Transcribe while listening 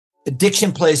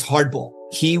Addiction plays hardball.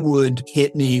 He would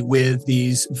hit me with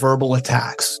these verbal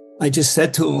attacks. I just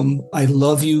said to him, I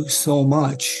love you so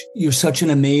much. You're such an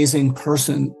amazing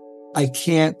person. I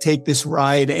can't take this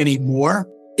ride anymore.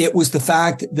 It was the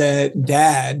fact that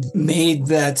Dad made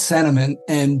that sentiment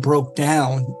and broke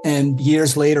down. And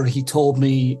years later, he told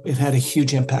me it had a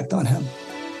huge impact on him.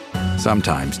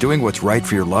 Sometimes doing what's right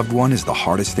for your loved one is the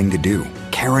hardest thing to do.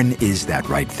 Caron is that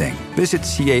right thing. Visit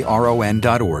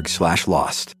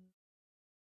caron.org/lost.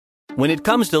 When it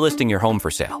comes to listing your home for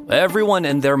sale, everyone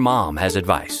and their mom has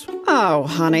advice. Oh,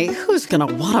 honey, who's going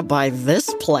to want to buy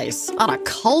this place? On a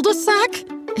cul-de-sac?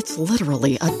 It's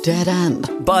literally a dead end.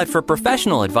 But for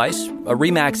professional advice, a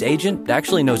RE/MAX agent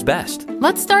actually knows best.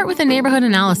 Let's start with a neighborhood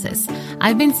analysis.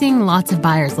 I've been seeing lots of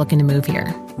buyers looking to move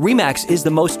here. RE/MAX is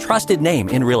the most trusted name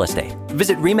in real estate.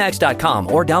 Visit RE/MAX.com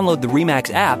or download the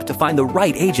RE/MAX app to find the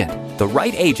right agent. The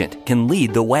right agent can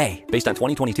lead the way. Based on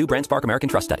 2022 BrandSpark American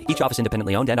Trust Study. Each office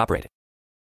independently owned and operated.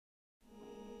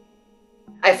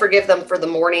 I forgive them for the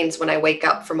mornings when I wake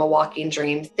up from a walking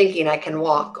dream, thinking I can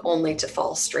walk only to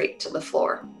fall straight to the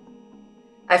floor.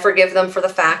 I forgive them for the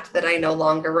fact that I no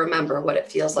longer remember what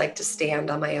it feels like to stand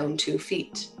on my own 2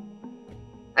 feet.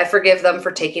 I forgive them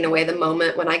for taking away the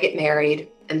moment when I get married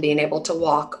and being able to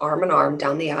walk arm in arm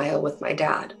down the aisle with my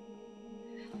dad.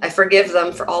 I forgive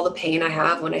them for all the pain I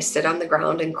have when I sit on the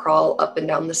ground and crawl up and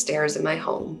down the stairs in my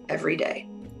home every day.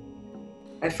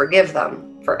 I forgive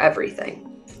them for everything.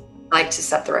 I like to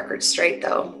set the record straight,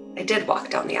 though. I did walk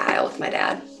down the aisle with my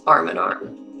dad, arm in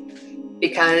arm.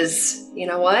 Because, you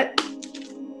know what?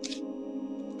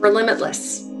 We're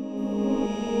limitless.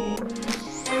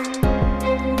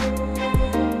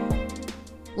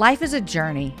 Life is a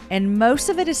journey, and most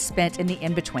of it is spent in the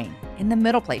in-between, in the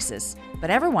middle places. But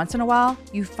every once in a while,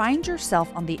 you find yourself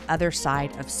on the other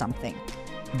side of something.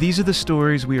 These are the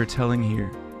stories we are telling here.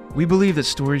 We believe that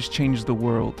stories change the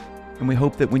world. And we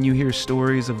hope that when you hear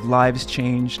stories of lives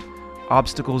changed,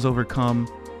 obstacles overcome,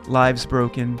 lives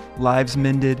broken, lives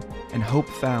mended, and hope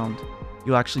found,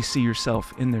 you'll actually see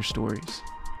yourself in their stories.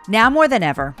 Now more than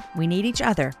ever, we need each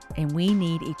other, and we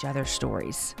need each other's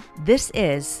stories. This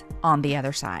is On the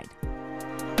Other Side.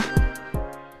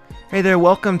 Hey there,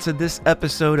 welcome to this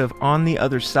episode of On the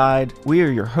Other Side. We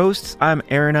are your hosts. I'm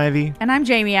Aaron Ivey. And I'm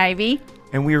Jamie Ivey.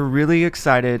 And we are really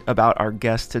excited about our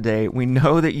guest today. We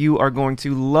know that you are going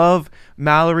to love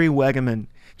Mallory Wegemann.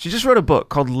 She just wrote a book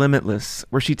called Limitless,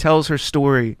 where she tells her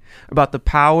story about the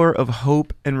power of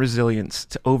hope and resilience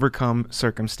to overcome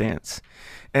circumstance.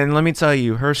 And let me tell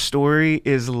you, her story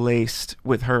is laced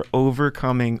with her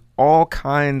overcoming all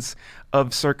kinds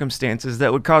of circumstances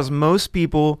that would cause most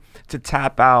people to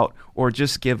tap out or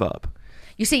just give up.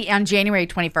 You see, on January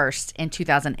 21st in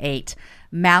 2008,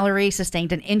 Mallory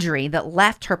sustained an injury that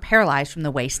left her paralyzed from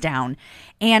the waist down.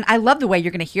 And I love the way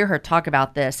you're going to hear her talk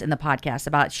about this in the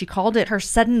podcast. She called it her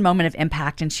sudden moment of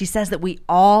impact. And she says that we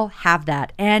all have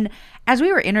that. And as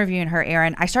we were interviewing her,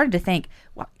 Aaron, I started to think,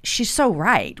 well, she's so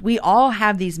right. We all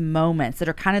have these moments that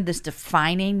are kind of this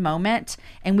defining moment.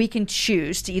 And we can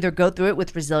choose to either go through it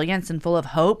with resilience and full of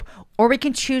hope, or we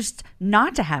can choose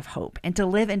not to have hope and to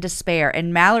live in despair.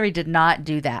 And Mallory did not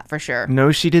do that, for sure.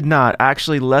 No, she did not.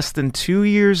 Actually, less than 2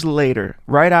 years later,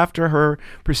 right after her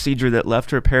procedure that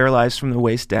left her paralyzed from the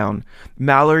waist down,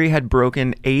 Mallory had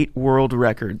broken 8 world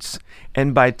records.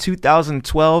 And by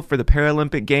 2012, for the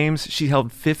Paralympic Games, she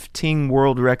held 15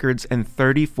 world records and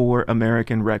 34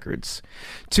 American records.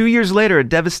 2 years later, a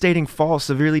devastating fall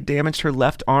severely damaged her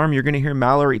left arm. You're going to hear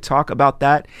Mallory talk about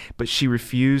that, but she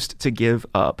refused to give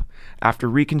up. After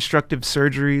reconstructive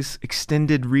surgeries,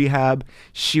 extended rehab,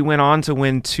 she went on to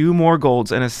win 2 more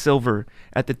golds and a silver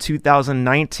at the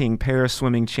 2019 Paris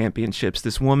Swimming Championships.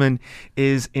 This woman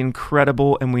is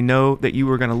incredible, and we know that you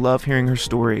are going to love hearing her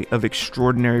story of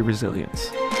extraordinary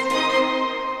resilience.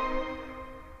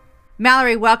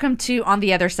 Mallory, welcome to On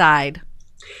the Other Side.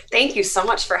 Thank you so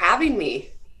much for having me.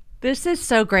 This is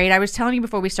so great. I was telling you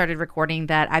before we started recording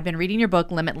that I've been reading your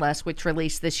book, Limitless, which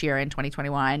released this year in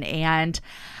 2021, and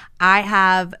I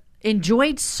have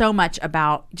enjoyed so much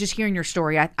about just hearing your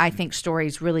story. I think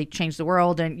stories really change the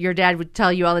world, and your dad would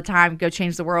tell you all the time, go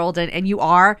change the world, and you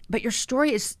are. But your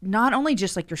story is not only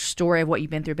just like your story of what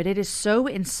you've been through, but it is so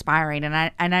inspiring.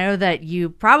 And I know that you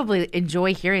probably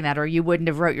enjoy hearing that, or you wouldn't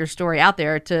have wrote your story out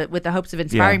there with the hopes of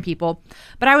inspiring people.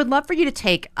 But I would love for you to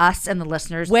take us and the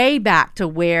listeners way back to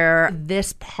where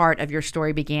this part of your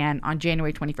story began on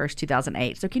January 21st,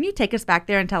 2008. So can you take us back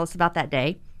there and tell us about that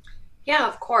day? Yeah,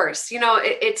 of course. You know,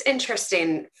 it's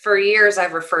interesting. For years,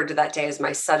 I've referred to that day as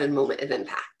my sudden moment of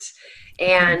impact.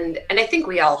 And I think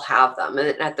we all have them.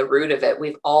 And at the root of it,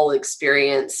 we've all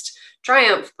experienced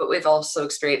triumph, but we've also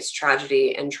experienced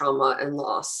tragedy and trauma and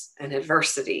loss and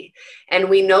adversity. And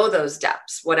we know those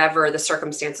depths, whatever the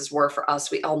circumstances were for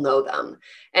us, we all know them.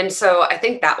 And so I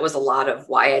think that was a lot of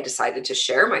why I decided to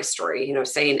share my story,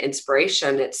 saying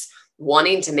inspiration, it's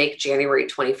wanting to make January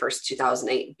 21st,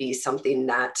 2008 be something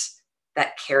that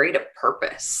carried a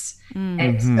purpose.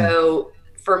 And so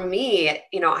for me,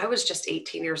 I was just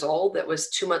 18 years old. It was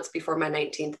 2 months before my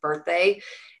 19th birthday.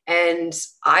 And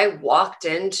I walked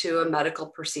into a medical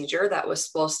procedure that was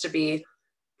supposed to be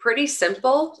pretty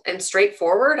simple and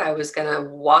straightforward. I was going to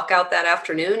walk out that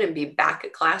afternoon and be back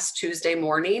at class Tuesday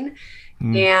morning.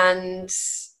 And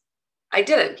I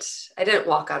didn't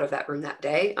walk out of that room that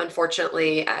day.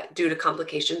 Unfortunately, due to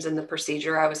complications in the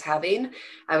procedure I was having,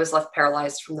 I was left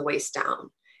paralyzed from the waist down.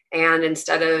 And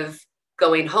instead of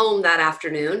going home that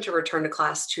afternoon to return to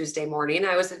class Tuesday morning,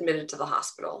 I was admitted to the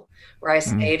hospital, where I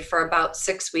stayed for about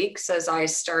 6 weeks as I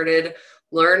started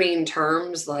learning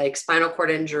terms like spinal cord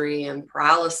injury and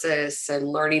paralysis, and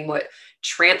learning what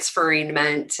transferring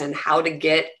meant and how to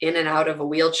get in and out of a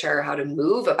wheelchair, how to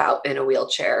move about in a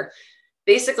wheelchair.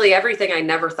 Basically everything I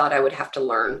never thought I would have to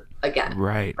learn again.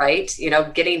 Right.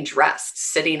 Getting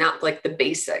dressed, sitting up, like the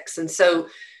basics. And so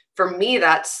for me,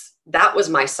 that was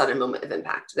my sudden moment of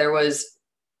impact. There was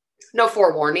no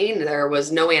forewarning. There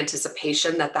was no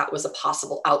anticipation that was a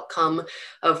possible outcome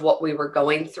of what we were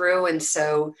going through. And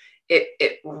so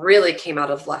it really came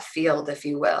out of left field, if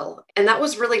you will. And that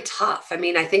was really tough. I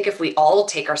mean, I think if we all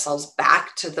take ourselves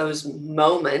back to those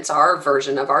moments, our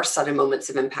version of our sudden moments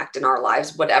of impact in our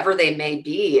lives, whatever they may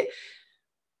be,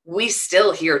 we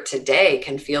still here today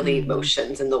can feel the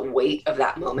emotions and the weight of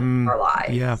that moment in our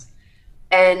lives. Yeah.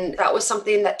 And that was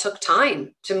something that took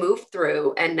time to move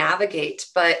through and navigate.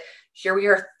 But here we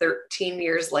are 13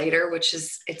 years later,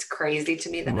 it's crazy to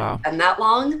me that it's been that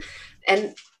long.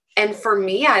 And for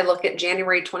me, I look at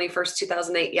January 21st,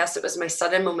 2008. Yes, it was my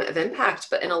sudden moment of impact,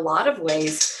 but in a lot of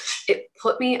ways, it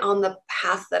put me on the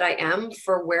path that I am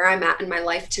for where I'm at in my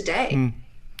life today.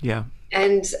 Yeah.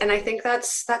 And I think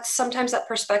that's sometimes that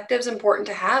perspective is important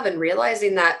to have, and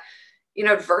realizing that,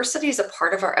 adversity is a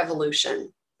part of our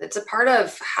evolution. It's a part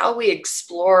of how we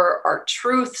explore our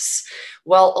truths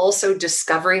while also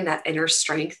discovering that inner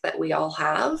strength that we all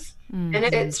have. And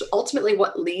it's ultimately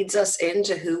what leads us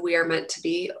into who we are meant to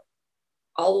be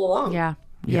all along.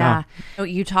 Yeah.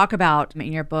 You talk about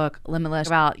in your book, Limitless,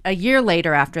 about a year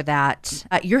later after that,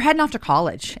 you're heading off to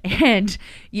college, and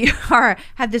you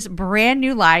have this brand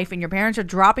new life, and your parents are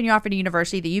dropping you off at a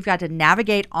university that you've got to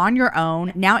navigate on your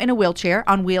own, now in a wheelchair,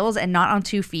 on wheels and not on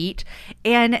 2 feet.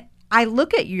 And I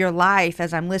look at your life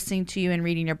as I'm listening to you and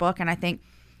reading your book, and I think,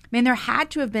 man, there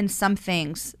had to have been some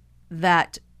things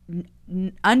that,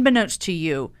 unbeknownst to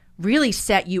you, really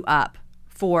set you up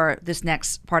for this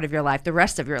next part of your life, the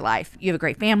rest of your life. You have a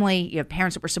great family, you have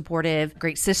parents that were supportive,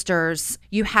 great sisters.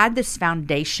 You had this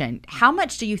foundation. How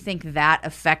much do you think that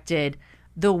affected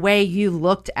the way you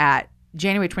looked at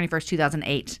January 21st,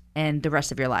 2008 and the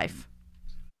rest of your life?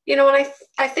 And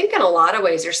I think in a lot of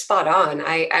ways, you're spot on.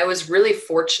 I was really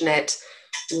fortunate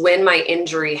when my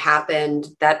injury happened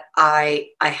that I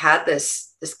had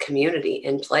this community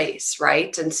in place,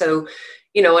 right? And so,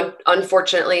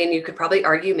 unfortunately, and you could probably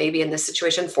argue maybe in this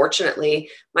situation, fortunately,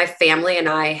 my family and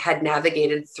I had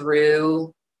navigated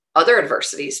through other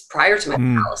adversities prior to my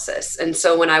paralysis. And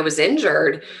so when I was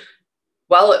injured,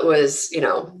 while it was,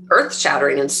 earth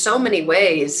shattering in so many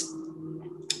ways,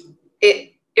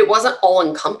 it wasn't all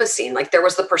encompassing. Like, there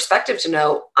was the perspective to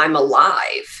know I'm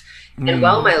alive. And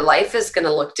while my life is going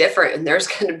to look different and there's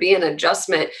going to be an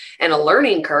adjustment and a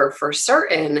learning curve for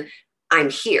certain,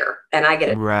 I'm here and I get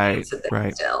it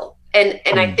still. And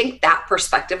I think that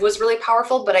perspective was really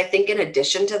powerful. But I think in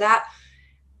addition to that,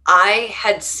 I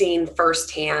had seen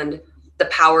firsthand the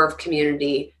power of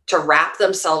community to wrap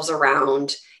themselves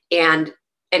around and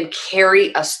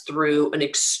carry us through an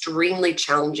extremely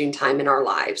challenging time in our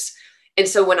lives. And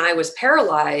so when I was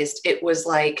paralyzed, it was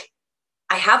like,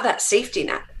 I have that safety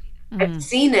net. I've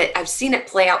seen it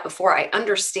play out before. I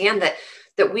understand that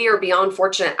we are beyond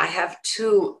fortunate. I have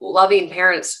 2 loving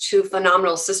parents, 2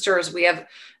 phenomenal sisters. We have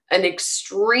an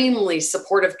extremely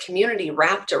supportive community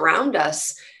wrapped around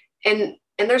us. And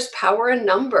there's power in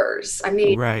numbers. I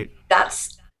mean,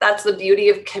 that's the beauty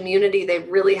of community. They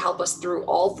really help us through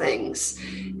all things.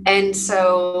 And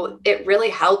so it really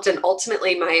helped. And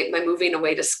ultimately my moving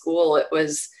away to school, it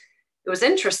was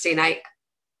interesting. I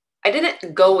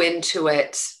didn't go into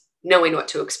it knowing what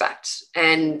to expect.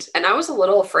 And I was a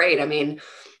little afraid. I mean,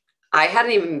 I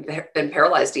hadn't even been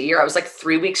paralyzed a year. I was like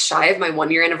 3 weeks shy of my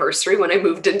 1-year anniversary when I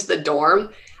moved into the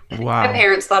dorm. Wow. My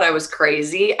parents thought I was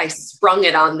crazy. I sprung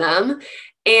it on them.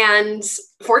 And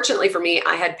fortunately for me,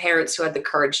 I had parents who had the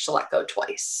courage to let go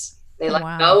twice. They let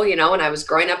Wow. go, when I was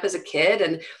growing up as a kid,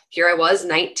 and here I was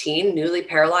 19, newly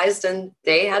paralyzed, and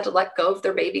they had to let go of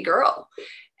their baby girl.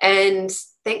 And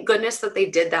thank goodness that they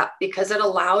did that, because it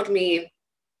allowed me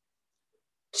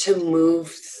to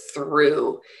move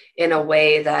through in a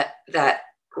way that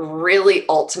really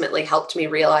ultimately helped me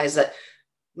realize that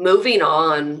moving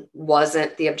on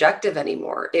wasn't the objective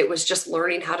anymore. It was just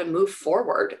learning how to move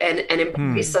forward and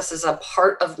embrace this as a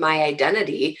part of my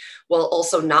identity, while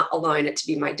also not allowing it to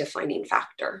be my defining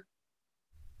factor.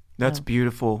 That's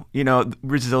beautiful.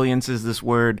 Resilience is this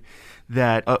word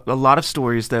that a lot of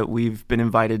stories that we've been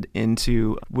invited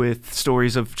into, with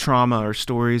stories of trauma or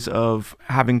stories of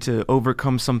having to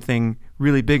overcome something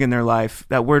really big in their life,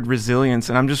 that word resilience.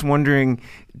 And I'm just wondering,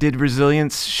 did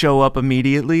resilience show up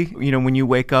immediately? When you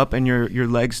wake up and your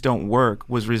legs don't work,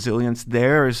 was resilience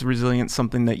there, or is resilience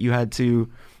something that you had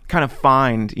to kind of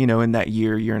find, in that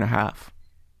year and a half?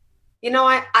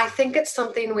 I think it's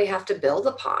something we have to build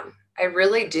upon. I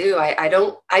really do. I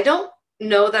don't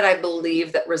know that I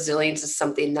believe that resilience is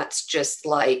something that's just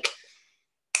like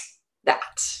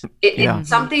that. It's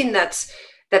something that's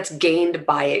gained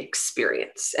by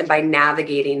experience and by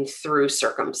navigating through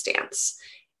circumstance.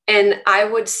 And I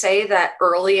would say that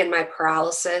early in my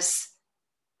paralysis,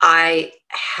 I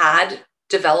had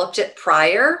developed it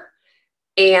prior.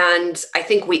 And I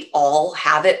think we all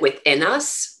have it within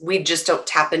us. We just don't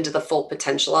tap into the full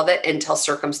potential of it until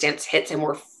circumstance hits and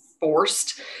we're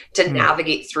forced to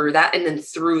navigate through that. And then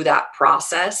through that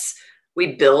process,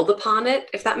 we build upon it,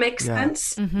 if that makes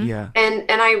sense. Mm-hmm. Yeah. And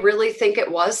I really think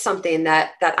it was something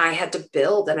that I had to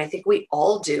build. And I think we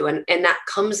all do. And that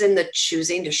comes in the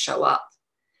choosing to show up.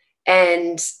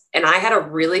 And I had a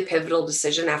really pivotal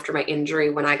decision after my injury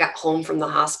when I got home from the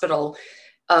hospital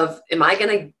of, am I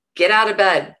going to get out of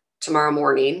bed tomorrow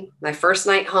morning, my first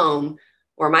night home,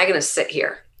 or am I going to sit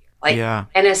here?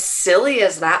 And as silly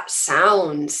as that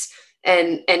sounds,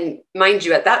 and mind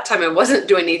you, at that time, I wasn't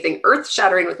doing anything earth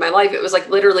shattering with my life. It was like,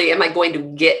 literally, am I going to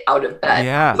get out of bed?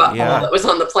 All that was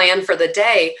on the plan for the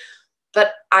day.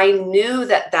 But I knew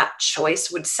that choice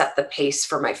would set the pace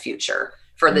for my future,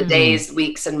 for the days,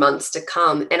 weeks, and months to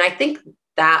come. And I think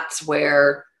that's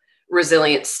where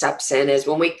resilience steps in, is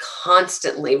when we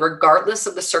constantly, regardless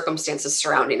of the circumstances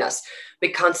surrounding us, we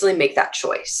constantly make that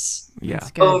choice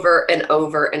over and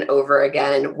over and over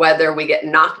again, whether we get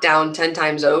knocked down 10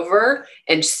 times over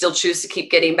and still choose to keep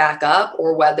getting back up,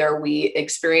 or whether we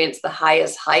experience the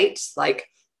highest heights, like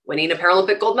winning a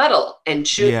Paralympic gold medal and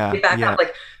choose to get back up.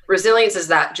 Like, resilience is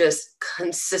that just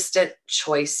consistent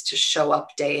choice to show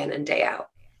up day in and day out.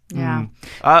 Yeah.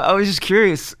 I was just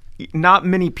curious. Not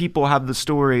many people have the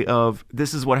story of,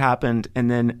 this is what happened, and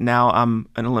then now I'm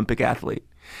an Olympic athlete.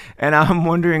 And I'm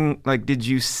wondering, did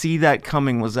you see that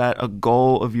coming? Was that a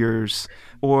goal of yours,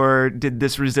 or did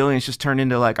this resilience just turn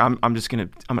into I'm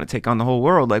gonna take on the whole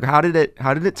world? How did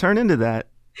it turn into that?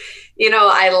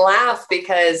 I laugh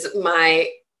because my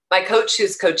coach,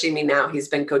 who's coaching me now, he's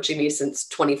been coaching me since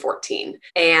 2014,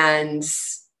 and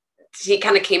he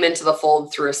kind of came into the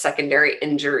fold through a secondary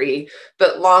injury.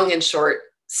 But long and short,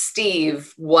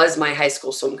 Steve was my high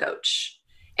school swim coach,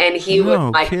 and he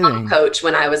was my club coach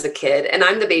when I was a kid. And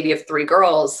I'm the baby of 3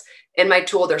 girls, and my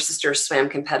 2 older sisters swam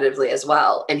competitively as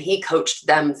well. And he coached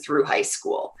them through high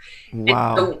school. Wow.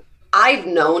 And so I've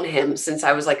known him since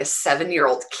I was like a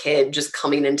 7-year-old kid, just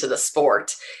coming into the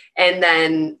sport. And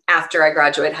then after I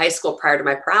graduated high school, prior to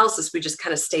my paralysis, we just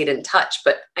kind of stayed in touch,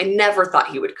 but I never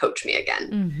thought he would coach me again.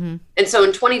 Mm-hmm. And so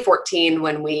in 2014,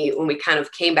 when we kind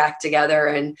of came back together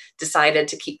and decided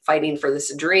to keep fighting for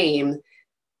this dream,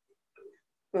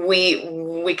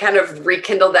 we kind of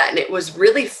rekindled that. And it was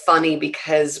really funny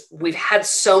because we've had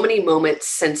so many moments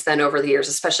since then over the years,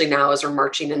 especially now as we're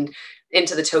marching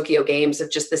into the Tokyo Games, of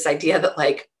just this idea that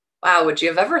wow, would you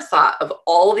have ever thought of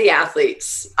all the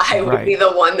athletes, I would be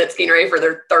the one that's getting ready for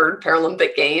their 3rd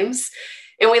Paralympic Games?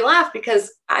 And we laugh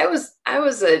because I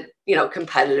was a,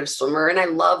 competitive swimmer, and I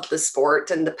loved the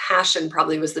sport, and the passion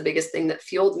probably was the biggest thing that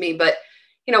fueled me. But,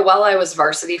 while I was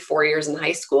varsity 4 years in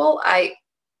high school, I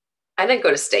didn't go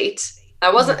to state.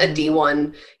 I wasn't a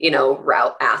D1,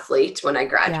 route athlete when I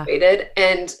graduated. Yeah.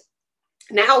 And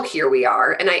now here we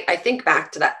are. And I think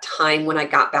back to that time when I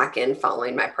got back in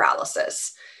following my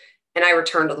paralysis. And I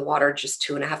returned to the water just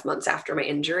 2.5 months after my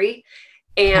injury.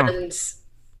 And,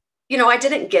 I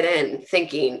didn't get in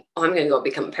thinking, I'm going to go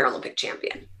become a Paralympic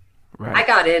champion. Right. I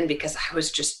got in because I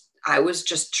was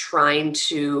just trying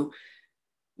to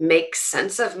make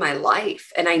sense of my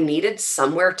life. And I needed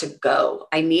somewhere to go.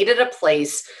 I needed a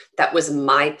place that was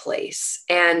my place.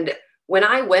 And when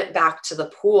I went back to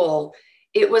the pool,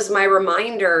 it was my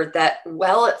reminder that,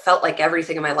 well, it felt like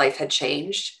everything in my life had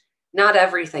changed. Not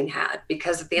everything had,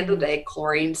 because at the end of the day,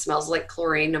 chlorine smells like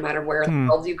chlorine, no matter where in the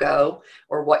world you go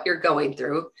or what you're going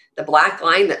through. The black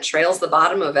line that trails the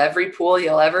bottom of every pool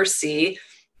you'll ever see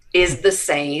is the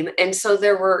same. And so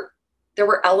there were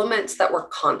elements that were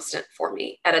constant for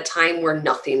me at a time where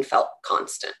nothing felt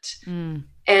constant.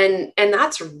 And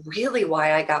that's really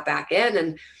why I got back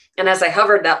in. And as I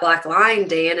hovered that black line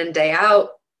day in and day out,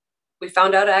 we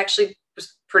found out I actually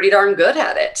was pretty darn good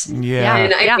at it. Yeah.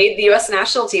 And I made the US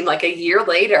national team like a year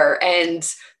later. And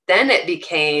then it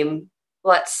became,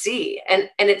 let's see. And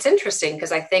it's interesting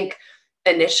because I think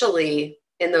initially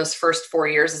in those first 4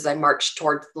 years, as I marched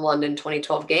towards the London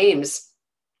 2012 games,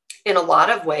 in a lot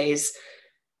of ways,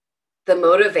 the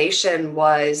motivation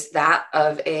was that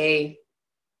of a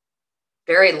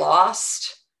very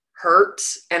lost, hurt,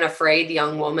 and afraid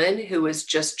young woman who was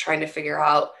just trying to figure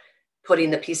out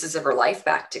putting the pieces of her life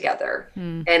back together.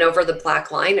 And over the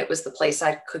black line, it was the place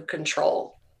I could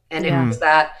control. And it was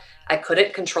that I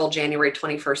couldn't control January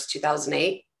 21st,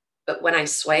 2008. But when I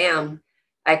swam,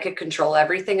 I could control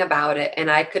everything about it. And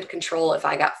I could control if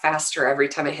I got faster every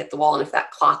time I hit the wall and if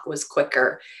that clock was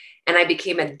quicker. And I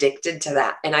became addicted to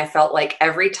that. And I felt like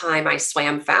every time I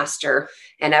swam faster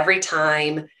and every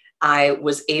time I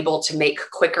was able to make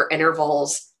quicker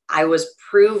intervals, I was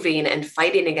proving and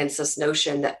fighting against this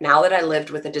notion that now that I lived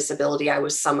with a disability, I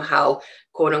was somehow,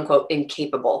 quote unquote,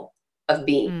 incapable of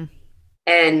being.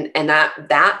 And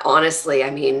that honestly, I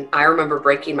mean, I remember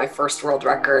breaking my first world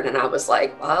record and I was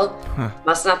like, well,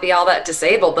 must not be all that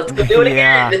disabled. Let's go do it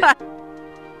again.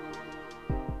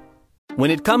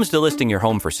 When it comes to listing your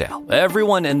home for sale,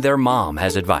 everyone and their mom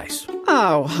has advice.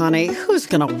 Oh, honey, who's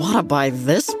going to want to buy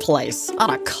this place? On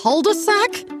a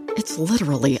cul-de-sac? It's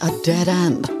literally a dead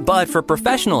end. But for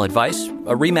professional advice,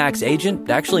 a RE/MAX agent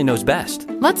actually knows best.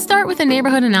 Let's start with a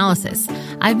neighborhood analysis.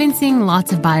 I've been seeing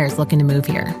lots of buyers looking to move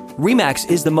here. RE/MAX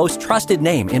is the most trusted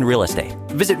name in real estate.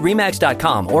 Visit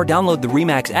RE/MAX.com or download the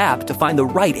RE/MAX app to find the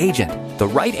right agent. The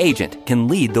right agent can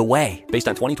lead the way. Based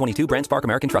on 2022 BrandSpark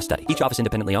American Trust Study. Each office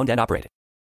independently owned and operated.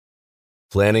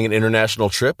 Planning an international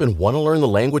trip and want to learn the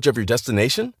language of your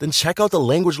destination? Then check out the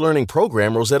language learning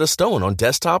program Rosetta Stone on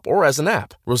desktop or as an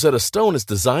app. Rosetta Stone is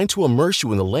designed to immerse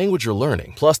you in the language you're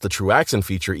learning. Plus, the True Accent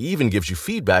feature even gives you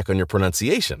feedback on your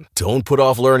pronunciation. Don't put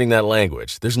off learning that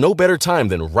language. There's no better time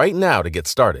than right now to get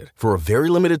started. For a very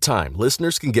limited time,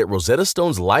 listeners can get Rosetta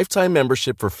Stone's lifetime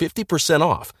membership for 50%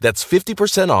 off. That's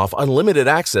 50% off unlimited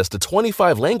access to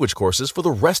 25 language courses for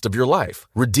the rest of your life.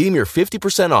 Redeem your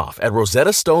 50% off at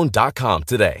rosettastone.com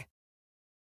today.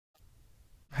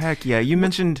 Heck yeah. You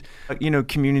mentioned,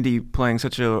 community playing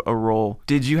such a role.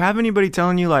 Did you have anybody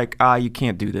telling you like, you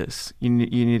can't do this. You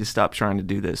need to stop trying to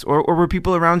do this. Or were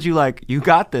people around you like, you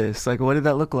got this? Like, what did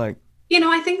that look like?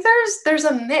 I think there's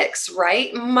a mix,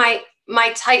 right? My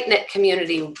tight-knit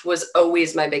community was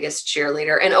always my biggest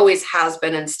cheerleader and always has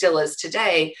been and still is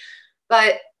today.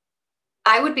 But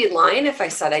I would be lying if I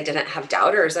said I didn't have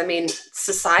doubters. I mean,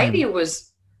 society was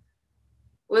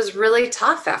really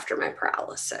tough after my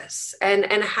paralysis, and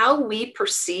how we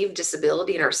perceive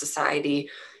disability in our society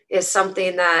is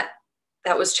something that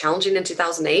was challenging in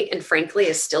 2008 and frankly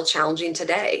is still challenging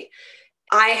today.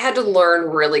 I had to learn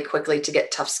really quickly to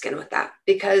get tough skin with that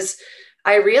because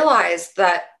I realized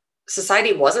that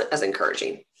society wasn't as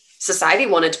encouraging. Society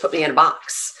wanted to put me in a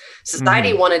box.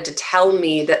 Society wanted to tell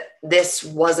me that this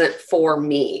wasn't for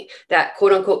me, that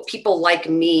quote unquote people like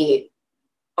me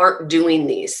aren't doing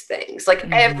these things like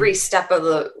every step of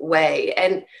the way.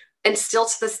 And still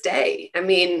to this day, I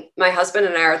mean, my husband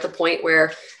and I are at the point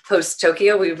where post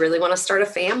Tokyo, we really want to start a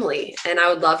family and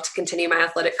I would love to continue my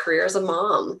athletic career as a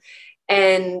mom.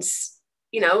 And,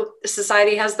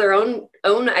 society has their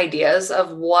own ideas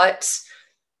of what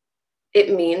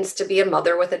it means to be a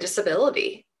mother with a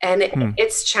disability. And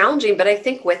it's challenging, but I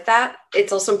think with that,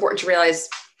 it's also important to realize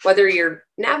whether you're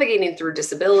navigating through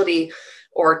disability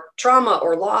or trauma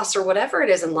or loss or whatever it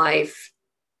is in life,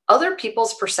 other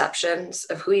people's perceptions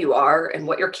of who you are and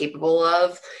what you're capable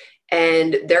of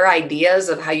and their ideas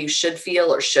of how you should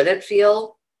feel or shouldn't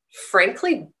feel,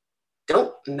 frankly,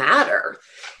 don't matter.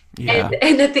 Yeah.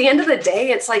 And at the end of the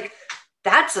day, it's like,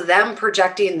 that's them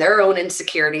projecting their own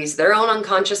insecurities, their own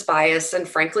unconscious bias, and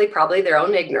frankly, probably their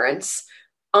own ignorance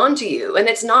onto you. And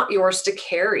it's not yours to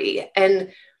carry.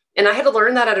 And I had to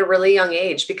learn that at a really young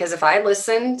age, because if I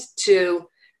listened to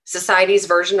society's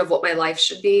version of what my life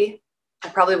should be, I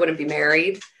probably wouldn't be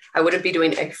married. I wouldn't be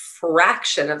doing a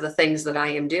fraction of the things that I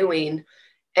am doing.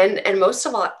 And most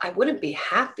of all, I wouldn't be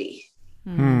happy.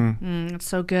 It's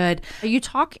so good. You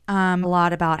talk a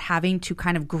lot about having to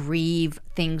kind of grieve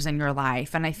things in your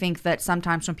life. And I think that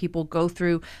sometimes when people go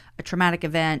through a traumatic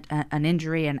event, an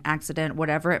injury, an accident,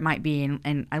 whatever it might be,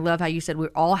 and I love how you said we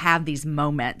all have these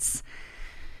moments.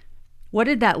 What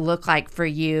did that look like for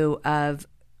you of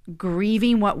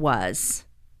grieving what was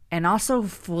and also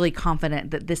fully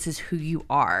confident that this is who you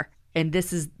are and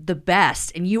this is the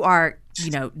best and you are,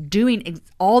 doing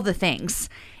all the things?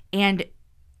 And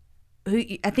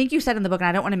I think you said in the book, and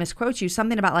I don't want to misquote you,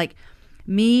 something about like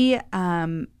me in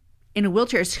a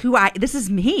wheelchair is this is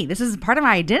me. This is part of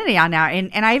my identity now.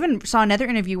 And I even saw another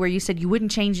interview where you said you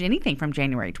wouldn't change anything from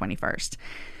January 21st.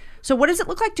 So what does it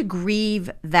look like to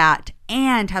grieve that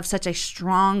and have such a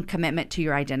strong commitment to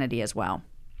your identity as well?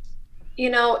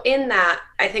 In that,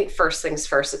 I think first things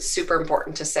first, it's super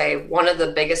important to say one of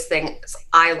the biggest things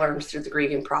I learned through the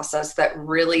grieving process that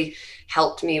really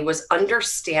helped me was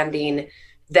understanding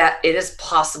that it is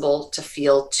possible to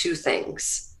feel two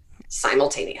things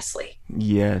simultaneously.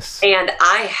 Yes. And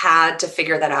I had to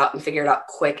figure that out and figure it out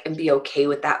quick and be okay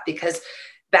with that, because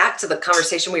back to the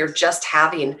conversation we were just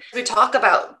having, we talk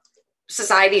about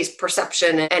society's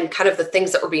perception and kind of the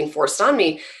things that were being forced on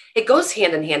me. It goes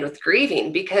hand in hand with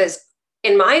grieving, because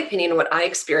in my opinion, what I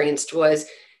experienced was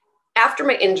after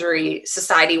my injury,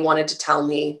 society wanted to tell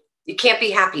me, you can't be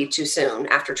happy too soon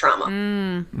after trauma.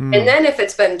 And then if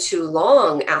it's been too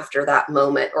long after that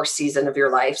moment or season of your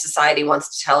life, society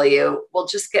wants to tell you, well,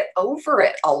 just get over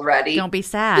it already. Don't be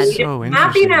sad. So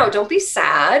happy now. Don't be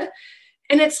sad.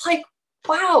 And it's like,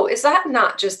 wow, is that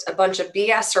not just a bunch of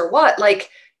BS or what?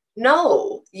 Like,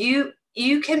 no, you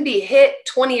can be hit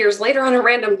 20 years later on a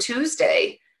random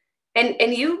Tuesday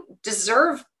and you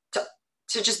deserve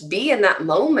to just be in that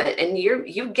moment, and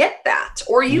you get that,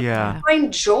 or you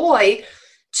find joy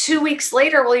 2 weeks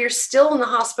later while you're still in the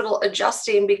hospital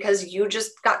adjusting because you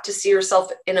just got to see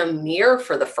yourself in a mirror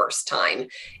for the first time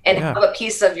and have a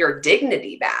piece of your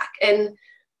dignity back. And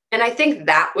I think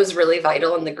that was really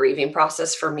vital in the grieving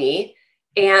process for me,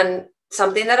 and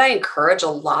something that I encourage a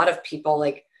lot of people,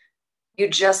 like, you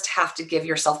just have to give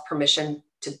yourself permission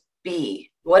to be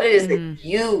what it is that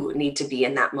you need to be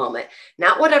in that moment,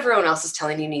 not what everyone else is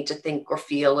telling you need to think or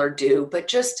feel or do, but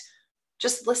just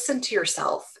listen to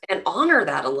yourself and honor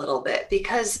that a little bit,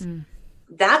 because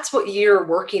that's what you're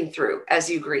working through as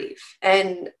you grieve.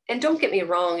 And don't get me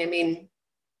wrong. I mean,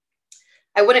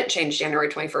 I wouldn't change January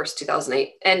 21st,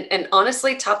 2008. And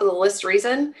honestly, top of the list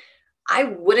reason, I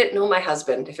wouldn't know my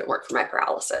husband if it weren't for my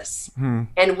paralysis.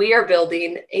 And we are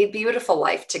building a beautiful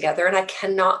life together, and I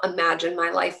cannot imagine my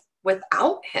life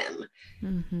without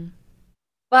him.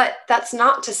 But that's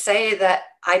not to say that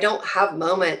I don't have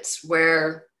moments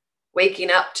where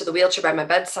waking up to the wheelchair by my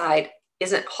bedside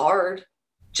isn't hard.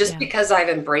 Just because I've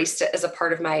embraced it as a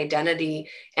part of my identity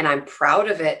and I'm proud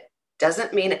of it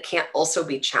doesn't mean it can't also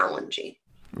be challenging.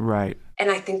 Right. And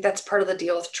I think that's part of the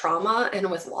deal with trauma and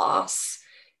with loss.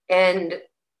 And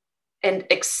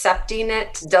accepting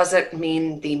it doesn't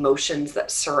mean the emotions that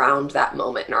surround that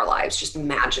moment in our lives just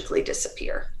magically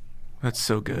disappear. That's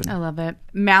so good. I love it.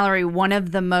 Mallory, one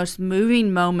of the most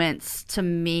moving moments to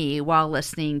me while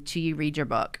listening to you read your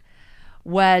book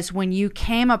was when you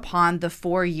came upon the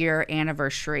 4-year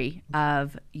anniversary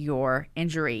of your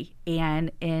injury.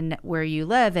 And in where you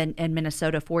live in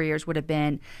Minnesota, 4 years would have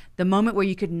been the moment where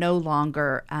you could no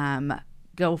longer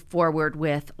go forward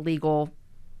with legal.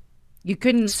 You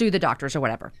couldn't sue the doctors or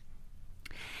whatever.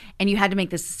 And you had to make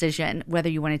this decision whether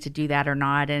you wanted to do that or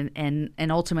not. And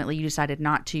ultimately you decided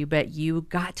not to, but you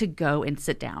got to go and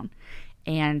sit down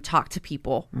and talk to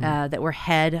people that were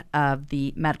head of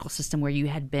the medical system where you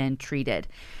had been treated.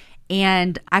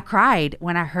 And I cried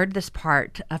when I heard this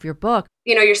part of your book.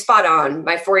 You know, you're spot on.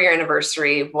 My 4-year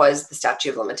anniversary was the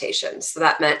statute of limitations. So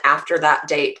that meant after that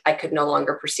date, I could no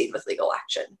longer proceed with legal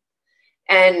action.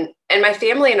 And my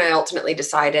family and I ultimately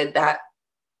decided that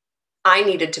I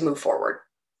needed to move forward.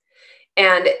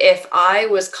 And if I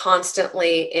was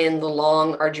constantly in the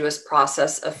long, arduous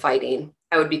process of fighting,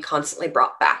 I would be constantly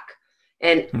brought back.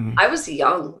 And I was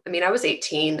young. I mean, I was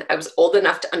 18. I was old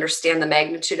enough to understand the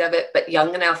magnitude of it, but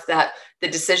young enough that the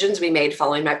decisions we made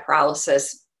following my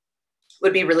paralysis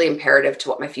would be really imperative to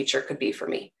what my future could be for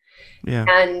me. Yeah.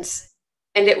 And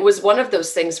it was one of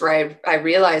those things where I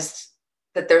realized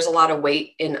that there's a lot of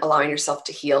weight in allowing yourself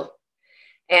to heal.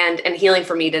 And healing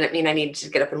for me didn't mean I needed to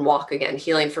get up and walk again.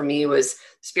 Healing for me was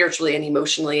spiritually and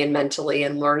emotionally and mentally,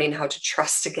 and learning how to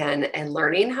trust again and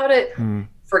learning how to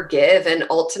forgive. And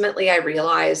ultimately I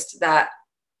realized that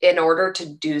in order to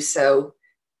do so,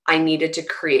 I needed to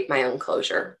create my own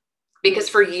closure, because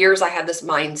for years I had this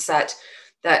mindset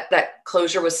that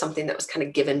closure was something that was kind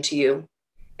of given to you.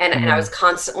 And I was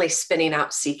constantly spinning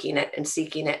out, seeking it.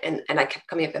 And I kept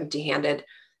coming up empty handed.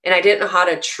 And I didn't know how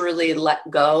to truly let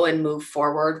go and move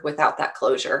forward without that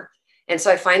closure. And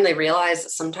so I finally realized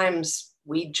that sometimes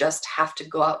we just have to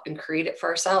go out and create it for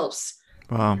ourselves.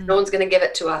 Wow. No one's going to give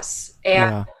it to us.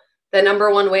 And the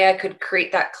number one way I could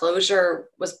create that closure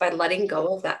was by letting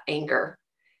go of that anger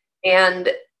and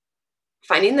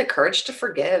finding the courage to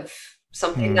forgive.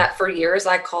 Something that for years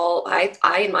I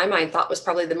in my mind thought was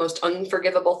probably the most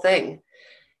unforgivable thing.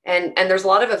 And there's a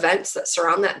lot of events that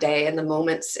surround that day and the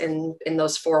moments in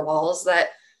those four walls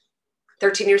that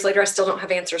 13 years later, I still don't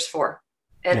have answers for.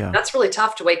 And that's really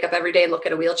tough to wake up every day and look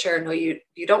at a wheelchair and know you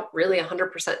don't really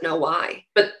 100% know why.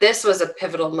 But this was a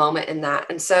pivotal moment in that.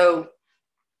 And so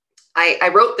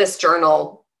I wrote this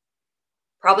journal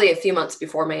probably a few months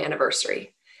before my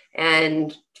anniversary.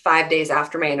 And 5 days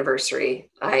after my anniversary,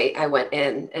 I went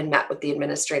in and met with the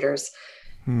administrators.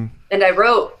 And I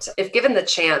wrote, if given the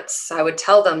chance, I would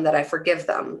tell them that I forgive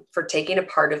them for taking a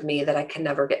part of me that I can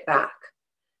never get back.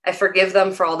 I forgive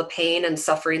them for all the pain and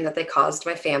suffering that they caused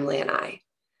my family and I.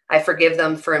 I forgive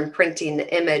them for imprinting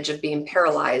the image of being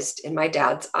paralyzed in my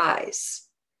dad's eyes.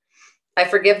 I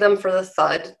forgive them for the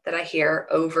thud that I hear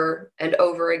over and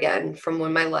over again from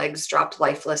when my legs dropped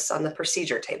lifeless on the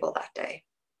procedure table that day.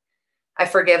 I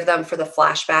forgive them for the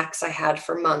flashbacks I had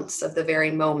for months of the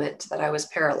very moment that I was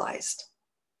paralyzed.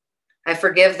 I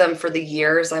forgive them for the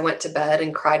years I went to bed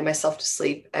and cried myself to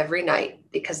sleep every night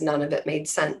because none of it made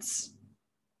sense.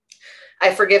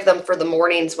 I forgive them for the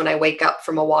mornings when I wake up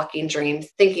from a walking dream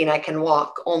thinking I can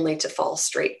walk only to fall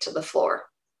straight to the floor.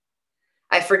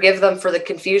 I forgive them for the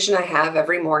confusion I have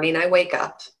every morning I wake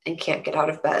up and can't get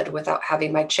out of bed without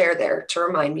having my chair there to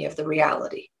remind me of the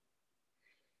reality.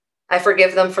 I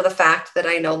forgive them for the fact that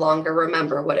I no longer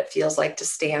remember what it feels like to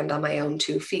stand on my own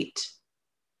 2 feet.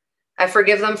 I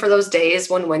forgive them for those days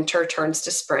when winter turns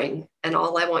to spring and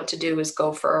all I want to do is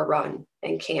go for a run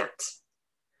and can't.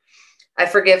 I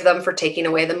forgive them for taking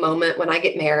away the moment when I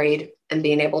get married and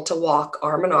being able to walk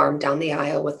arm in arm down the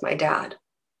aisle with my dad.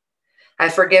 I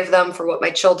forgive them for what my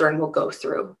children will go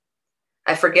through.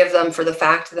 I forgive them for the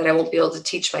fact that I won't be able to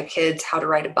teach my kids how to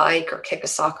ride a bike or kick a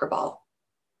soccer ball.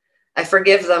 I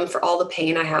forgive them for all the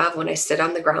pain I have when I sit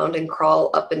on the ground and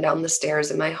crawl up and down the stairs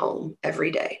in my home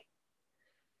every day.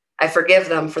 I forgive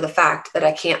them for the fact that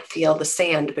I can't feel the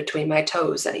sand between my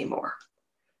toes anymore,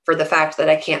 for the fact that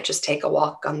I can't just take a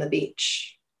walk on the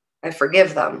beach. I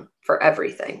forgive them for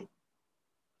everything.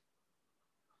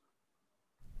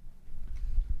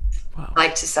 Wow. I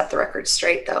like to set the record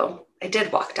straight, though. I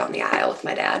did walk down the aisle with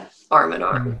my dad, arm in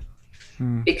arm,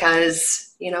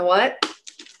 because you know what?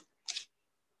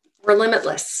 We're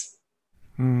limitless.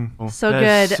 So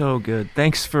good. So good.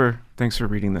 Thanks for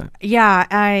reading that. Yeah,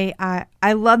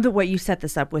 I love what you set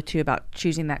this up with too about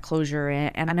choosing that closure.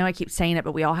 And I know I keep saying it,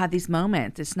 but we all have these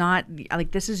moments. It's not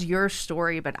like this is your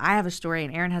story, but I have a story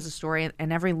and Aaron has a story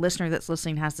and every listener that's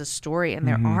listening has this story. And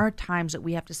there are times that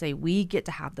we have to say, we get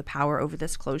to have the power over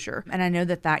this closure. And I know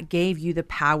that gave you the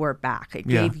power back. It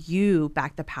gave you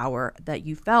back the power that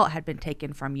you felt had been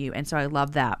taken from you. And so I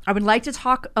love that. I would like to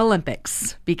talk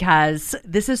Olympics because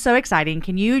this is so exciting.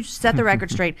 Can you set the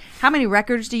record straight? How many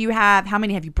records do you have? How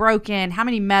many have you broken? How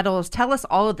many medals? Tell us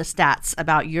all of the stats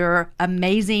about your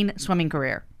amazing swimming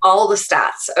career. All the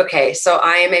stats. Okay, so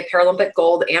I am a Paralympic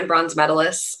gold and bronze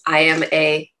medalist. I am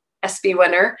a SB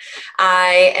winner.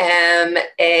 I am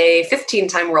a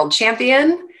 15-time world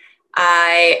champion.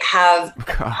 I have,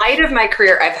 at the height of my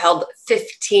career, I've held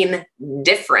 15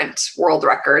 different world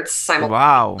records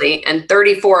simultaneously and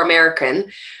 34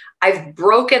 American. I've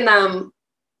broken them.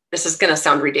 This is going to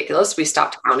sound ridiculous. We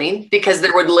stopped counting because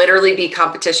there would literally be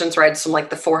competitions where I'd swim like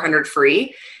the 400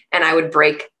 free and I would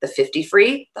break the 50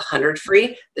 free, the 100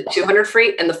 free, the 200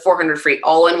 free, and the 400 free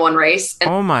all in one race. And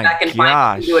oh my back and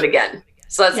gosh. do it again.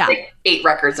 So that's like 8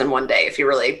 records in one day if you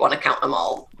really want to count them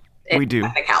all. We do.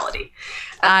 Technicality.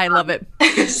 I love it.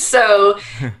 So,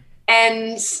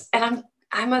 and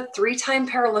I'm a 3-time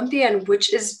Paralympian,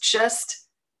 which is just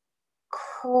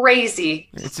crazy.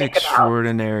 It's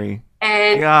extraordinary.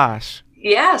 And gosh.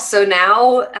 Yeah. So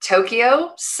now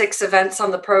Tokyo, 6 events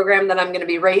on the program that I'm going to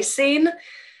be racing.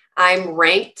 I'm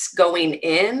ranked going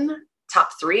in top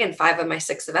 3 in 5 of my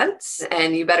 6 events.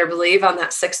 And you better believe on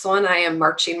that 6th one, I am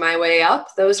marching my way up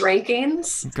those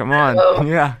rankings. Come on. So,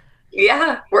 yeah.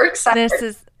 Yeah. We're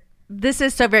excited. this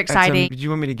is so very exciting. Did you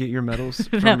want me to get your medals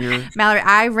from your... Mallory,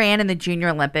 I ran in the Junior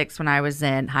Olympics when I was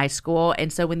in high school.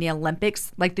 And so when the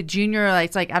Olympics, like the junior,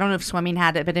 it's like, I don't know if swimming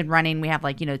had it, but in running, we have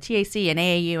like, you know, TAC and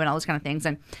AAU and all those kind of things.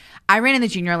 And I ran in the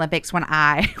Junior Olympics when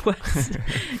I was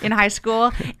in high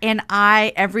school. And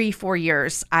every 4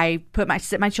 years, I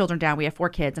sit my children down. We have 4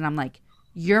 kids. And I'm like,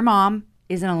 your mom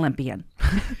is an Olympian.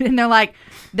 And they're like,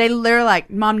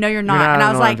 Mom, no, you're not. And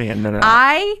I was Olympian.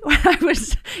 Like, when I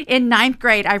was in 9th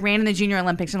grade, I ran in the Junior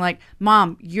Olympics. And I'm like,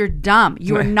 Mom, you're dumb.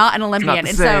 You are not an Olympian.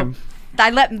 And same. So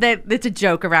it's a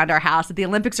joke around our house that the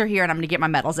Olympics are here and I'm going to get my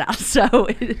medals out. So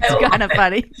it's kind of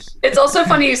funny. It's also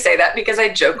funny you say that because I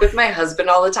joke with my husband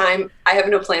all the time. I have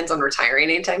no plans on retiring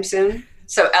anytime soon.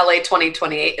 So LA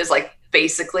 2028 is like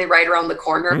basically right around the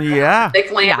corner. Yeah.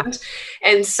 Big land. Yeah.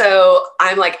 And so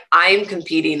I'm like, I'm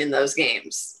competing in those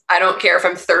games. I don't care if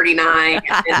I'm 39.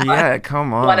 Yeah,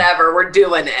 come on. Whatever, we're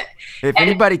doing it. If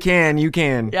anybody can, you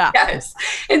can. Yeah. Yes.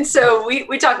 And so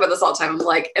we talk about this all the time. I'm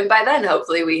like, and by then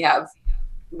hopefully we have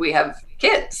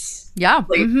kids. Yeah.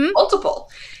 Like multiple.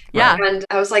 Yeah. And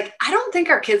I was like, I don't think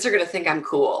our kids are going to think I'm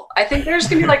cool. I think they're just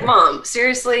going to be like, Mom,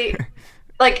 seriously,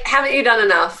 like, haven't you done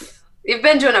enough? You've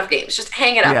been to enough games. Just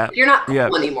hang it up. Yeah. You're not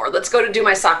cool anymore. Let's go to do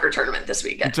my soccer tournament this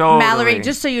weekend. Totally. Mallory,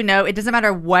 just so you know, it doesn't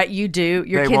matter what you do.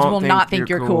 Your kids will not think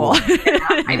you're cool.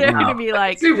 They're going to be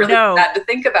like, it's really no. bad to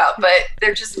think about, but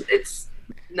they're just,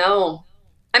 no.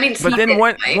 I mean, but then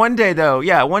one day they'll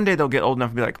get old enough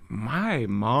and be like, my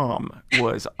mom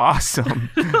was awesome.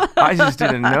 I just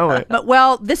didn't know it. But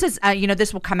well, this is,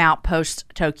 this will come out post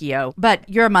Tokyo, but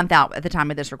you're a month out at the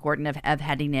time of this recording of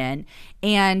heading in.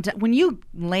 And when you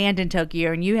land in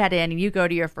Tokyo and you head in and you go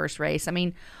to your first race, I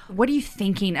mean, what are you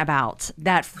thinking about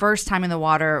that first time in the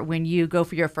water when you go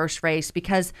for your first race?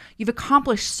 Because you've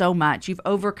accomplished so much. You've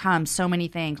overcome so many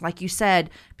things. Like you said,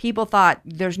 people thought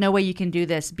there's no way you can do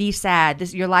this. Be sad.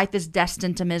 Your life is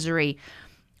destined to misery.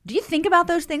 Do you think about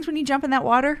those things when you jump in that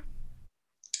water?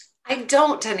 I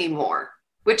don't anymore,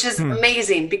 which is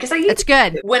amazing because it's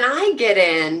good. When I get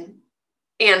in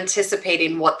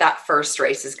anticipating what that first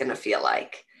race is going to feel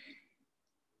like,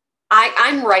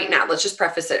 I'm right now, let's just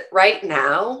preface it. Right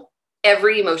now,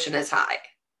 every emotion is high.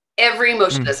 Every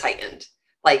emotion is heightened.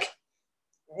 Like,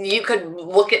 you could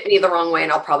look at me the wrong way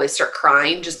and I'll probably start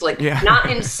crying, just like not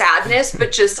in sadness,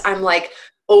 but just I'm like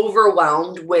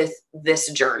overwhelmed with this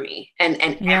journey and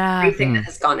everything that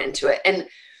has gone into it. And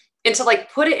to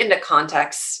like put it into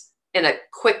context in a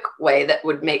quick way that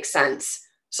would make sense.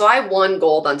 So I won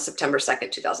gold on September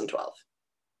 2nd, 2012.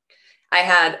 I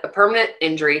had a permanent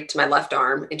injury to my left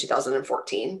arm in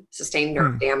 2014, sustained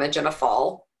nerve damage and a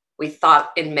fall. We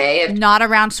thought in May of not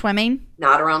around swimming.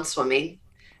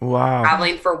 Wow.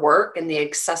 Traveling for work, and the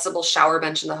accessible shower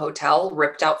bench in the hotel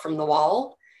ripped out from the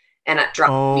wall and it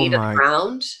dropped me to the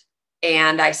ground.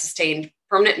 And I sustained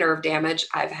permanent nerve damage.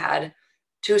 I've had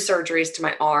 2 surgeries to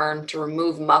my arm to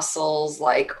remove muscles,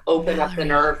 like open up the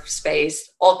nerve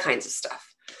space, all kinds of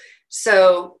stuff.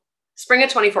 So spring of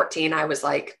 2014, I was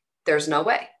like, there's no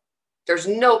way. There's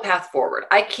no path forward.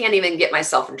 I can't even get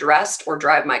myself dressed or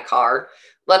drive my car,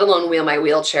 let alone wheel my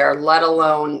wheelchair, let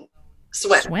alone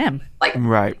swim. Like,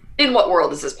 right. In what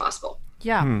world is this possible?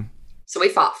 Yeah. So we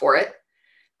fought for it.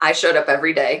 I showed up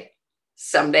every day.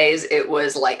 Some days it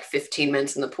was like 15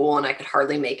 minutes in the pool and I could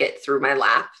hardly make it through my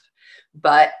lap,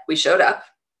 but we showed up.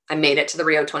 I made it to the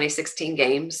Rio 2016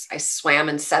 games. I swam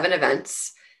in 7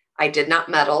 events. I did not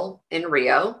medal in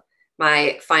Rio.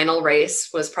 My final race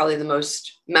was probably the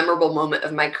most memorable moment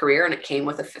of my career, and it came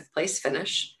with a 5th place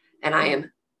finish. And I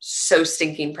am so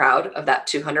stinking proud of that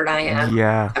 200 IM,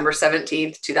 September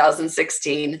 17th,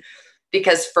 2016,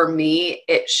 because for me,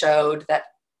 it showed that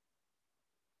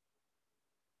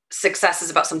success is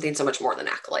about something so much more than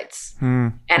accolades.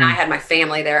 And I had my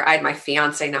family there. I had my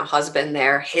fiance, now husband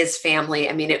there, his family.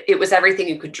 I mean, it was everything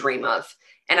you could dream of.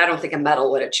 And I don't think a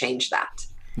medal would have changed that.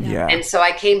 Yeah. And so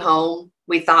I came home.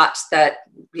 We thought that,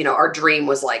 our dream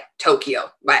was like Tokyo.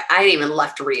 I hadn't even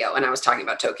left Rio and I was talking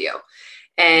about Tokyo.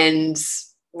 And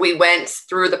we went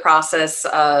through the process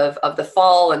of the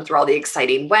fall and through all the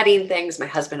exciting wedding things. My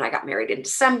husband and I got married in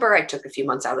December. I took a few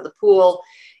months out of the pool.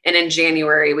 And in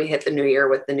January, we hit the new year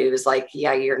with the news like,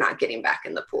 yeah, you're not getting back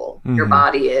in the pool. Your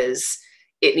body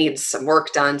it needs some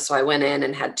work done. So I went in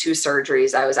and had 2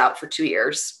 surgeries. I was out for 2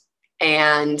 years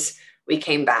and we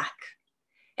came back.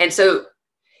 And so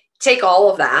take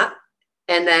all of that.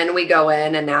 And then we go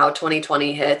in and now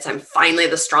 2020 hits. I'm finally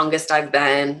the strongest I've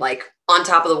been, like on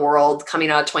top of the world, coming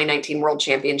out of 2019 World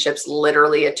Championships,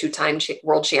 literally a 2-time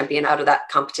world champion out of that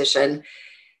competition.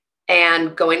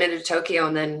 And going into Tokyo,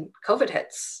 and then COVID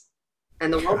hits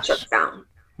and the world shuts down.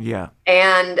 Yeah.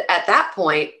 And at that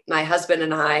point, my husband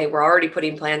and I were already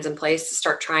putting plans in place to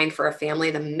start trying for a family.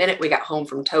 The minute we got home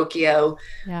from Tokyo,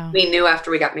 we knew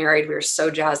after we got married, we were so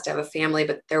jazzed to have a family,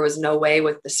 but there was no way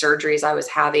with the surgeries I was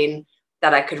having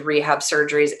that I could rehab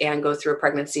surgeries and go through a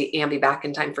pregnancy and be back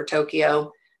in time for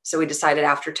Tokyo. So we decided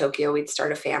after Tokyo, we'd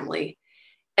start a family,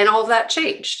 and all of that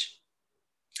changed.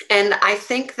 And I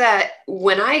think that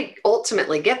when I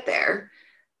ultimately get there,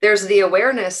 there's the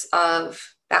awareness of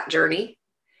that journey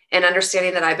and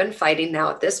understanding that I've been fighting now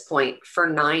at this point for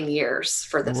 9 years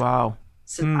for this. Wow.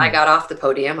 Since I got off the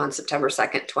podium on September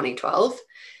 2nd, 2012.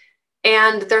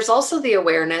 And there's also the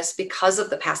awareness because of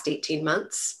the past 18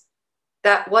 months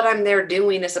that what I'm there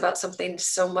doing is about something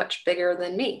so much bigger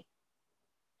than me.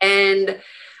 And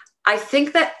I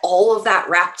think that all of that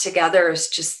wrapped together is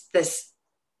just this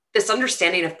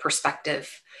understanding of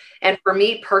perspective. And for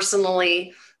me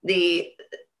personally, the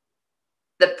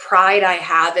pride I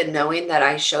have in knowing that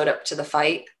I showed up to the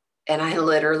fight and I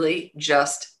literally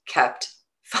just kept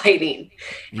fighting.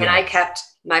 And I kept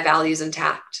my values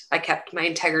intact. I kept my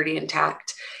integrity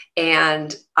intact.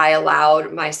 And I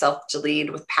allowed myself to lead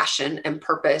with passion and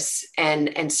purpose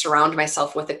and surround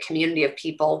myself with a community of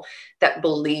people that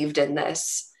believed in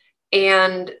this.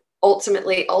 And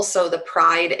ultimately also the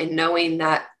pride in knowing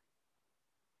that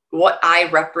what I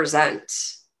represent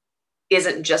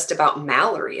isn't just about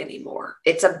Mallory anymore.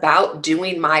 It's about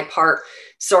doing my part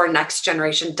so our next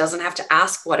generation doesn't have to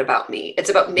ask, what about me? It's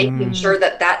about making sure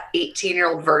that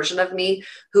 18-year-old version of me,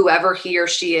 whoever he or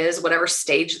she is, whatever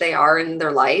stage they are in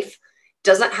their life,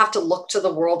 doesn't have to look to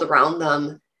the world around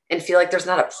them and feel like there's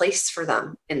not a place for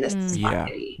them in this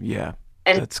society. Yeah.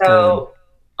 And that's so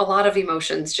a lot of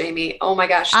emotions, Jamie. Oh my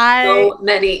gosh, so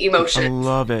many emotions. I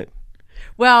love it.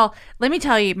 Well, let me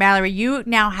tell you, Mallory, you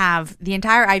now have the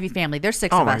entire Ivy family. There's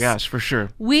 6 of us. Oh my gosh, for sure.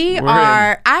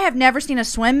 I have never seen a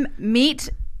swim meet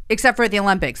except for the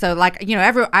Olympics. So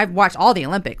I've watched all the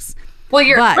Olympics. Well,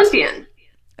 you're Olympian.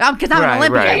 Because I'm an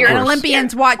Olympian. Right, and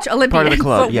Olympians watch Olympians. Part of the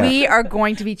club, but we are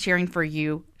going to be cheering for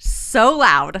you so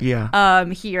loud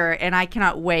here. And I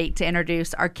cannot wait to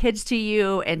introduce our kids to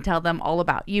you and tell them all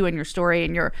about you and your story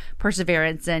and your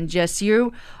perseverance. And just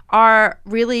you are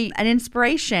really an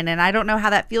inspiration. And I don't know how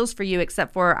that feels for you,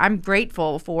 except for I'm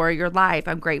grateful for your life.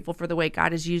 I'm grateful for the way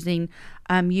God is using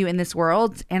you in this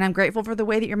world. And I'm grateful for the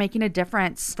way that you're making a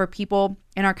difference for people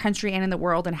in our country and in the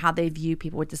world and how they view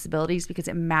people with disabilities, because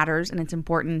it matters and it's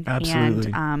important.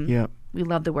 Absolutely. And we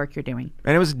love the work you're doing.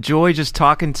 And it was joy just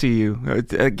talking to you.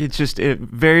 It's just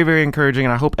very, very encouraging.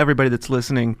 And I hope everybody that's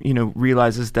listening,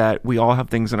 realizes that we all have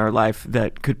things in our life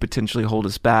that could potentially hold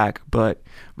us back. But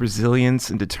resilience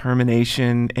and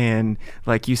determination and,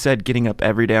 like you said, getting up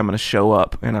every day, I'm going to show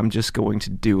up and I'm just going to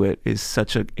do it, is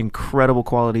such an incredible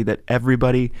quality that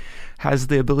everybody has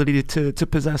the ability to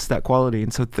possess that quality.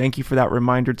 And so thank you for that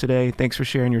reminder today. Thanks for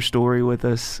sharing your story with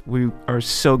us. We are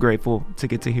so grateful to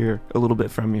get to hear a little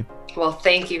bit from you. Well,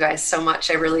 thank you guys so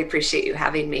much. I really appreciate you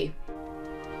having me.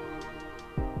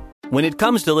 When it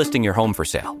comes to listing your home for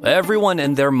sale, everyone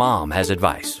and their mom has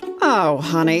advice. Oh,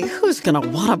 honey, who's going to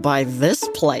want to buy this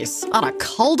place? On a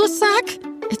cul-de-sac?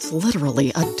 It's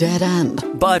literally a dead end.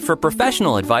 But for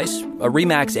professional advice, a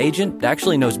RE/MAX agent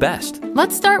actually knows best.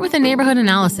 Let's start with a neighborhood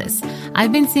analysis.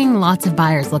 I've been seeing lots of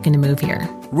buyers looking to move here.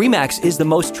 RE/MAX is the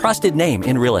most trusted name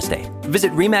in real estate.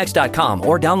 Visit RE/MAX.com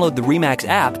or download the RE/MAX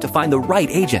app to find the right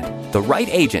agent. The right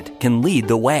agent can lead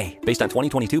the way. Based on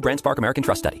 2022 BrandSpark American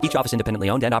Trust Study. Each office independently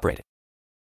owned and operated.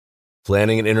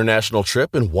 Planning an international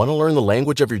trip and want to learn the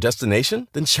language of your destination?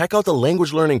 Then check out the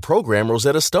language learning program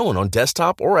Rosetta Stone on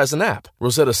desktop or as an app.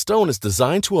 Rosetta Stone is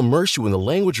designed to immerse you in the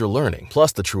language you're learning.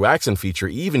 Plus, the True Accent feature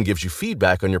even gives you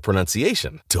feedback on your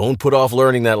pronunciation. Don't put off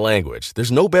learning that language.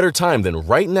 There's no better time than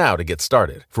right now to get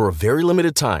started. For a very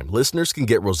limited time, listeners can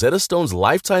get Rosetta Stone's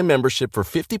lifetime membership for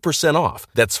 50% off.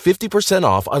 That's 50%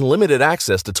 off unlimited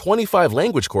access to 25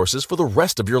 language courses for the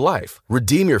rest of your life.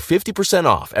 Redeem your 50%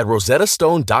 off at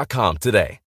rosettastone.com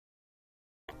today.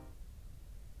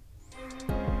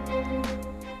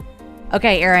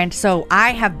 Okay, Erin, so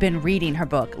I have been reading her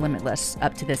book, Limitless,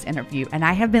 up to this interview, and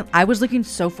I was looking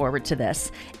so forward to this,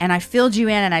 and I filled you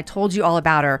in and I told you all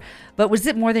about her, but was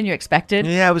it more than you expected?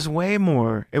 Yeah, it was way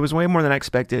more. It was way more than I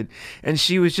expected. And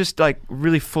she was just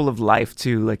really full of life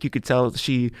too. You could tell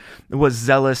she was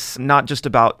zealous, not just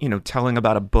about, telling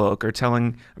about a book or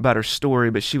telling about her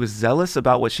story, but she was zealous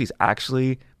about what she's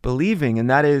actually believing, and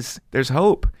that is there's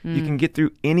hope. You can get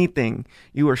through anything.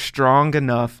 You are strong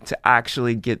enough to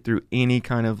actually get through any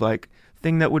kind of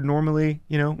thing that would normally,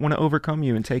 want to overcome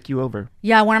you and take you over.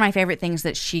 Yeah, one of my favorite things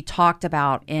that she talked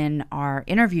about in our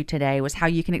interview today was how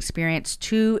you can experience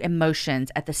two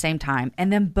emotions at the same time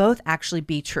and then both actually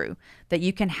be true. That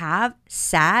you can have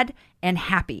sad and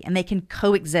happy, and they can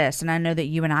coexist. And I know that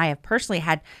you and I have personally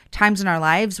had times in our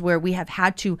lives where we have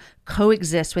had to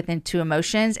coexist within two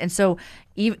emotions. And so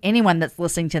anyone that's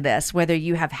listening to this, whether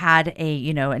you have had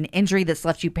an injury that's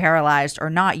left you paralyzed or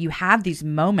not, you have these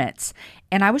moments.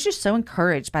 And I was just so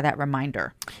encouraged by that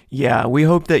reminder. Yeah, we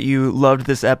hope that you loved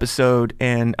this episode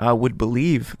and would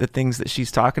believe the things that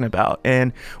she's talking about.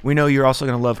 And we know you're also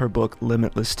going to love her book,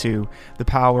 Limitless, too, The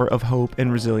Power of Hope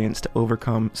and Resilience to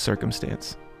Overcome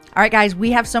Circumstance. All right, guys,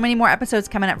 we have so many more episodes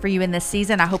coming up for you in this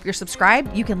season. I hope you're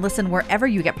subscribed. You can listen wherever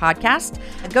you get podcasts.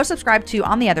 Go subscribe to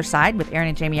On the Other Side with Aaron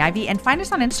and Jamie Ivey, and find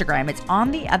us on Instagram. It's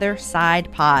On the Other Side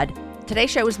Pod. Today's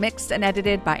show was mixed and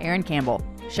edited by Aaron Campbell.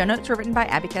 Show notes were written by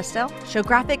Abby Castell. Show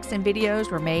graphics and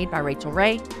videos were made by Rachel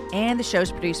Ray, and the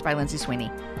show's produced by Lindsay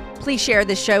Sweeney. Please share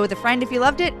this show with a friend if you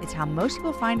loved it. It's how most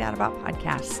people find out about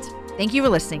podcasts. Thank you for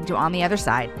listening to On the Other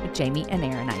Side with Jamie and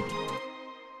Aaron Ivey.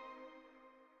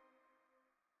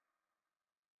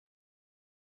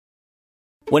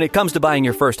 When it comes to buying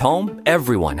your first home,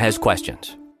 everyone has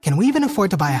questions. Can we even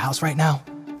afford to buy a house right now?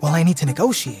 Well, I need to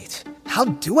negotiate. How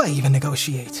do I even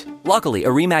negotiate? Luckily,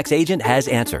 a RE/MAX agent has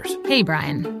answers. Hey,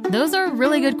 Brian, those are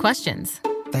really good questions.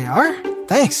 They are?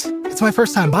 Thanks. It's my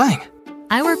first time buying.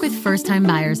 I work with first-time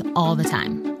buyers all the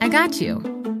time. I got you.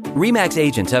 RE/MAX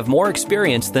agents have more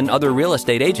experience than other real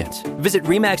estate agents. Visit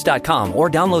RE/MAX.com or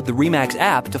download the RE/MAX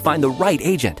app to find the right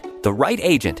agent. The right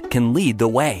agent can lead the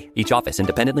way. Each office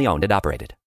independently owned and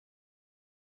operated.